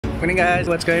Morning guys,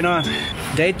 what's going on?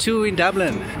 Day 2 in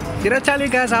Dublin. Did I tell you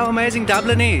guys how amazing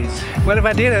Dublin is? Well, if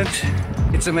I didn't,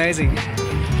 it's amazing.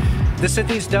 The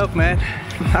city is dope, man.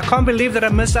 I can't believe that I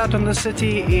missed out on the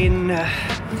city in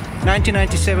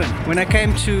 1997. When I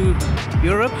came to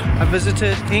Europe, I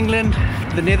visited England,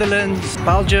 the Netherlands,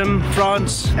 Belgium,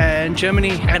 France and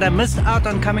Germany, and I missed out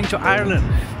on coming to Ireland.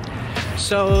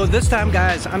 So this time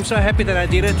guys, I'm so happy that I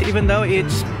did it. Even though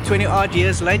it's 20 odd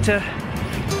years later,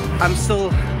 I'm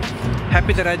still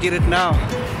happy that I did it now.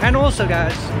 And also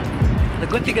guys, the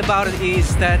good thing about it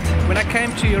is that when I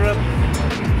came to Europe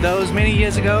those many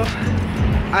years ago,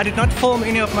 I did not film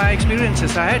any of my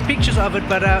experiences. I had pictures of it,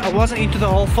 but I wasn't into the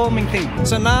whole filming thing.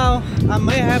 So now I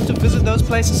may have to visit those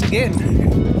places again.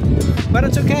 But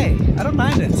it's okay, I don't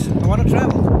mind it. I want to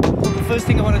travel. The first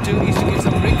thing I want to do is to get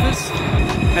some breakfast,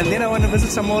 and then I want to visit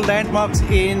some more landmarks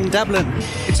in Dublin.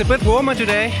 It's a bit warmer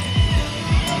today.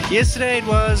 Yesterday it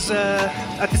was,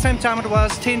 at the same time it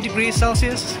was 10 degrees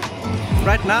Celsius.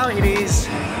 Right now it is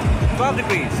 12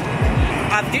 degrees.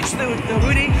 I've ditched the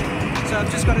hoodie, so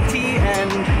I've just got a tee and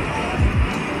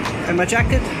my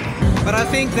jacket. But I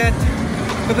think that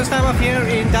for this time of year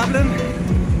in Dublin,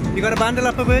 you gotta bundle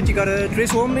up a bit, you gotta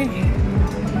dress warmly.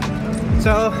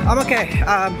 So I'm okay.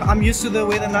 I'm used to the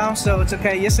weather now, so it's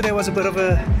okay. Yesterday was a bit of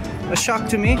a shock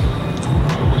to me.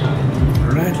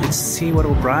 Alright, let's see what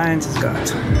O'Brien's has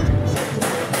got.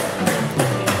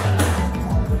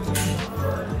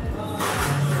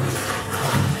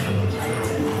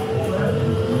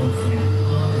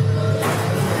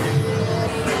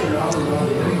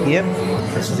 Yep,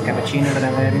 this is the cappuccino that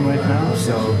I'm having right now,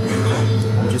 so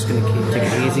I'm just gonna take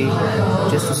it easy,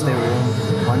 just to stay warm,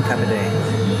 1 cup a day.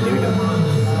 There we go.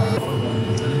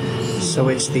 So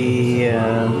it's the,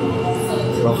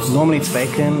 well, normally it's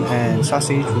bacon and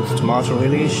sausage with tomato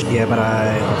relish. Yeah, but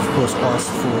I of course asked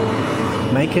for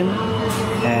bacon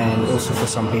and also for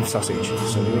some beef sausage.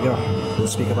 So there we go. We'll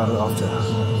speak about it after.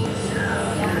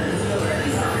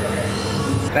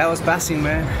 That was busting,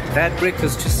 man. That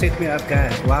breakfast just set me up,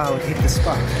 guys. Wow, it hit the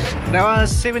spot. That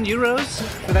was €7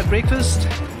 for that breakfast.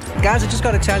 Guys, I just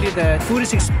got to tell you that food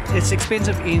is it's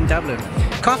expensive in Dublin.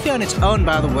 Coffee on its own,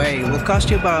 by the way, will cost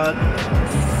you about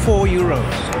 €4.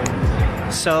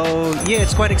 So yeah,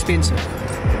 it's quite expensive.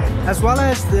 As well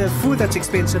as the food that's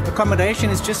expensive, accommodation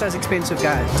is just as expensive,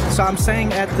 guys. So I'm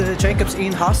staying at the Jacob's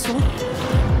Inn hostel.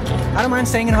 I don't mind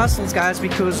staying in hostels, guys,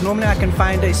 because normally I can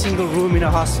find a single room in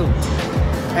a hostel,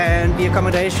 and the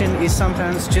accommodation is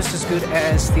sometimes just as good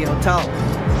as the hotel.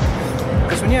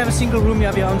 Because when you have a single room, you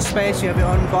have your own space, you have your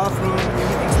own bathroom,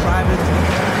 everything's private.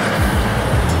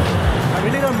 I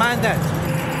really don't mind that.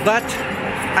 But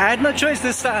I had no choice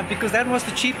this time, because that was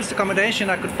the cheapest accommodation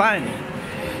I could find.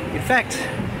 In fact,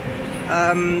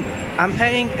 I'm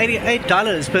paying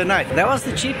 $88 per night. That was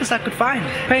the cheapest I could find.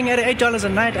 Paying $88 a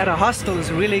night at a hostel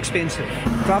is really expensive.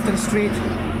 Grafton Street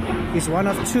is one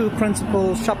of 2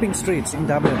 principal shopping streets in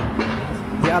Dublin.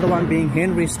 The other one being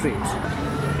Henry Street.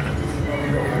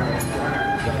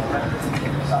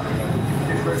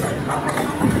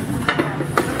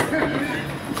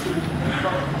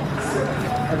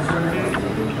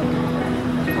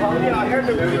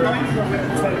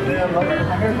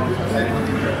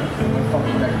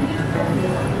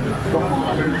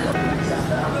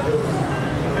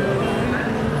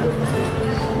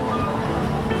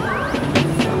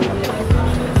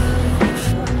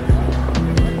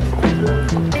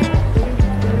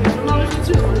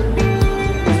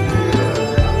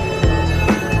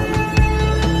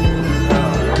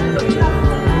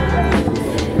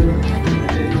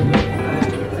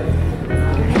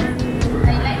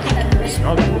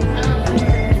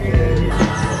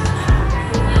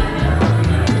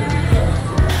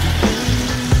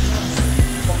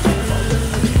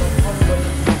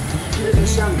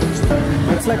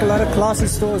 It's like a lot of classy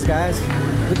stores, guys.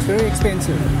 It's very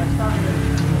expensive.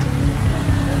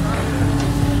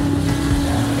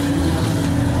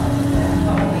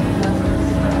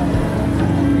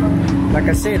 Like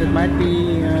I said, it might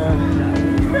be,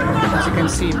 as you can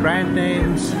see, brand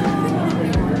names.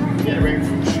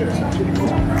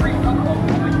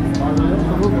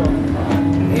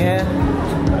 Yeah.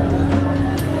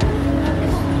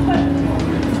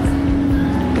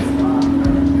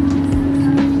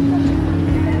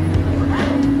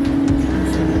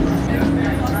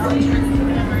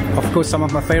 Of course, some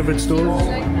of my favorite stores.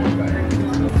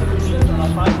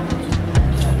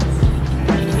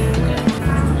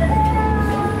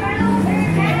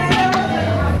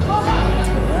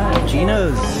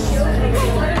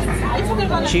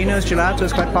 Chino's gelato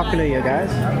is quite popular here, guys.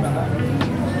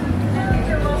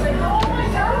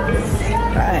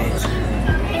 Right.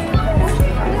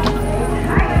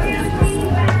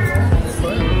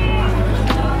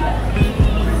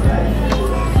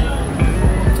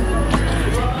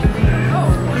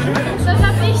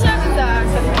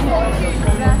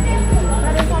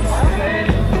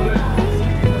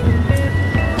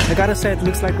 I gotta say, it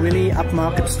looks like really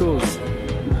upmarket stores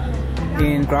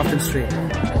in Grafton Street.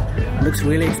 It looks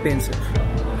really expensive.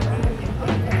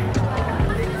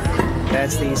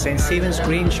 That's the St. Stephen's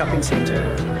Green Shopping Centre.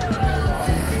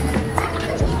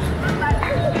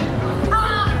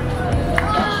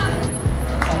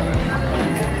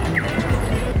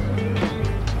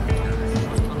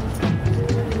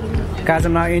 Guys,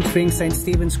 I'm now entering St.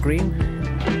 Stephen's Green,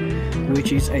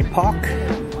 which is a park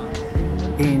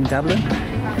in Dublin.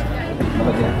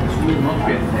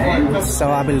 So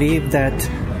I believe that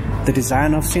the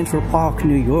design of Central Park,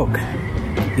 New York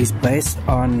is based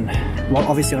on, well,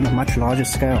 obviously on a much larger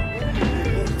scale.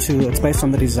 It's based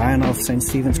on the design of St.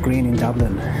 Stephen's Green in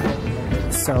Dublin.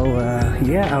 So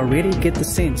yeah, I already get the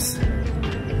sense.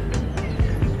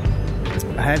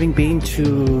 Having been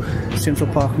to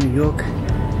Central Park, New York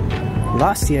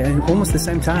last year, almost the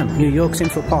same time, New York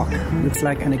Central Park looks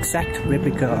like an exact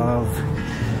replica of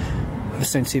the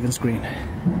St. Stephen's Green.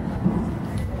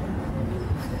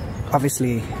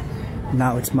 Obviously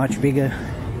now it's much bigger,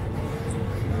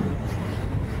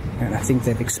 and I think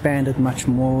they've expanded much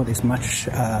more. There's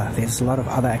a lot of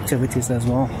other activities as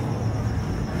well.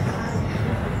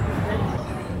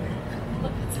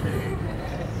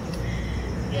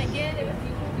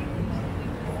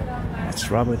 That's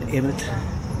Robert Ebert.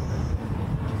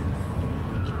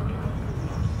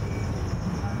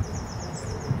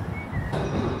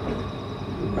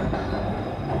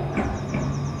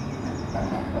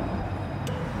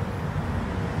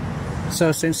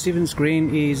 So St. Stephen's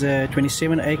Green is a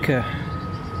 27-acre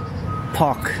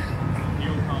park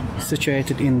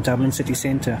situated in Dublin city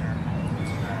centre.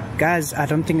 Guys, I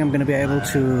don't think I'm going to be able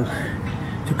to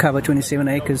cover 27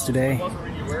 acres today,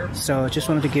 so I just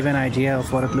wanted to give an idea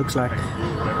of what it looks like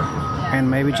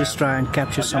and maybe just try and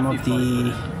capture some of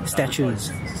the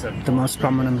statues, the most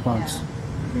prominent ones.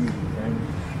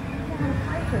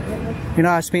 You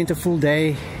know, I spent a full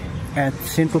day at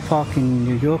Central Park in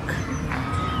New York,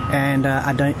 and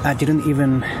I didn't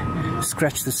even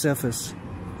scratch the surface.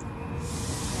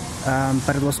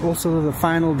 But it was also the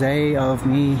final day of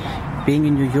me being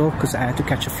in New York because I had to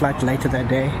catch a flight later that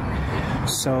day.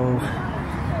 So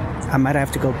I might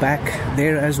have to go back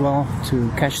there as well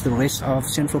to catch the rest of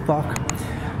Central Park.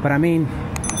 But I mean,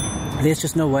 there's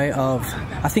just no way of...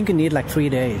 I think you need like 3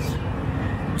 days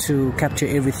to capture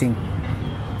everything,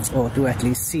 or to at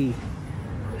least see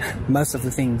most of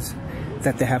the things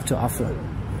that they have to offer.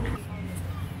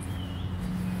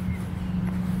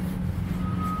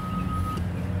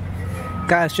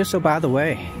 Guys, just so by the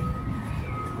way,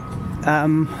 I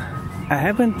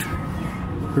haven't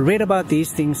read about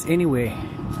these things anywhere.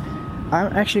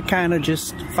 I'm actually kind of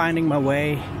just finding my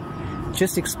way,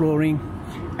 just exploring,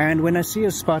 and when I see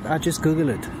a spot I just Google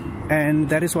it, and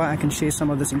that is why I can share some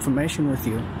of this information with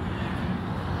you.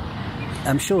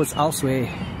 I'm sure it's elsewhere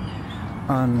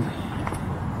on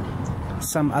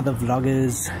some other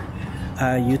vloggers,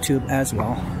 YouTube as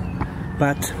well,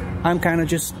 but I'm kind of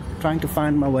just trying to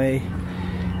find my way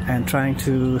and trying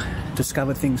to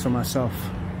discover things for myself,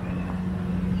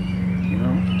 you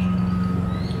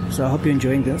know. So I hope you're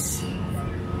enjoying this.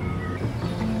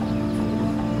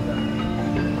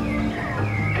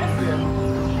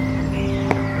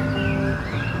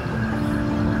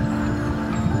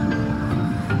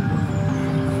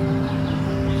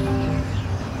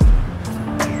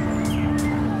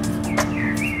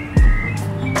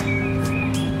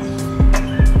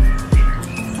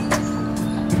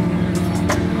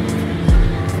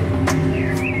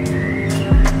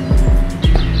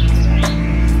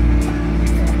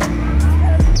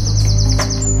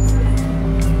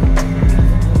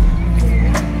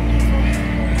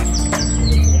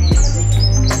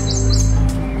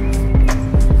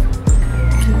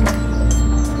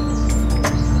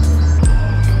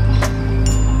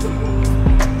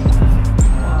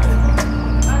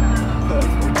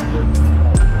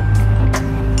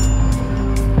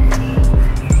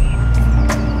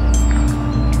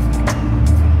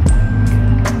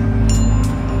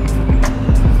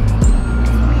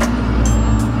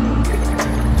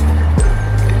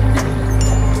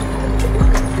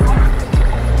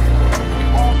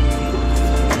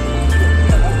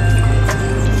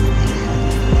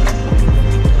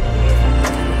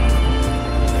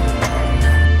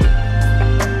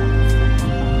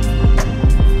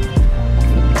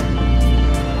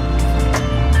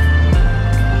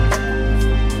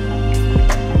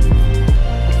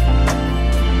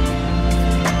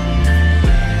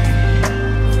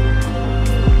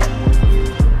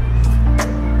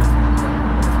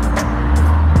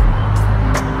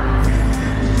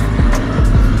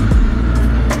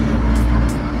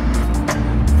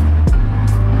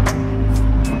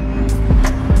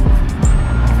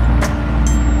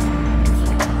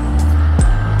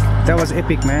 That was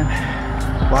epic, man.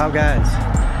 Wow, guys.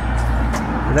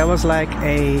 That was like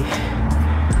a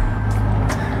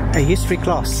history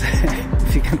class,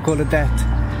 if you can call it that.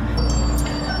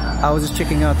 I was just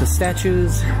checking out the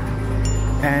statues,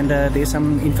 and there's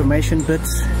some information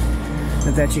bits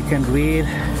that you can read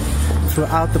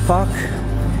throughout the park.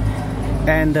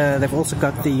 And they've also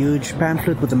got the huge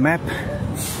pamphlet with a map,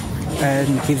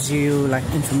 and gives you like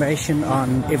information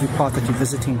on every part that you're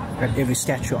visiting, at every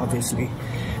statue obviously,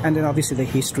 and then obviously the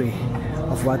history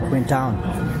of what went down.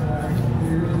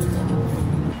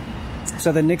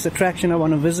 So the next attraction I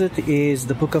want to visit is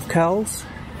the Book of Kells,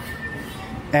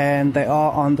 and they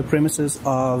are on the premises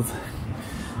of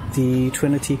the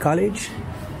Trinity College,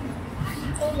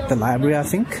 the library I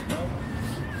think.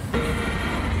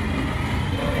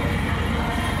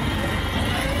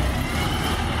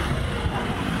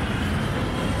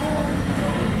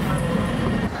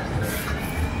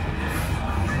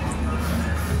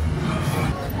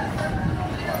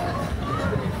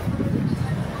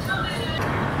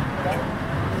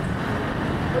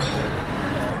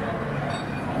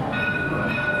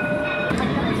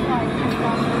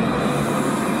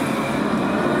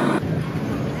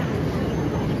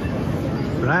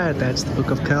 Right, that's the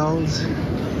Book of Kells.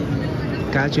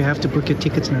 Guys, you have to book your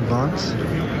tickets in advance.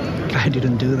 I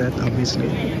didn't do that, obviously.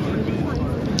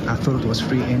 I thought it was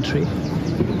free entry,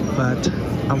 but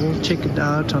I will check it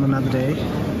out on another day.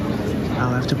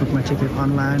 I'll have to book my ticket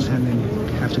online and then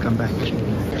have to come back.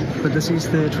 But this is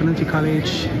the Trinity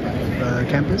College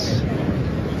campus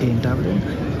in Dublin,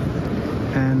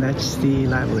 and that's the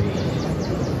library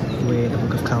where the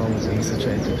Book of Kells is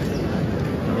situated.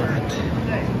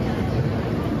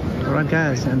 Alright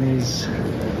guys, and it's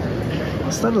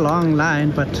not a long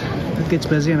line, but it gets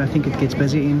busy, and I think it gets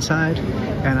busy inside,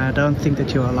 and I don't think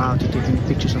that you're allowed to take any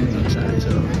pictures on the inside,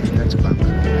 so that's a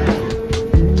bummer.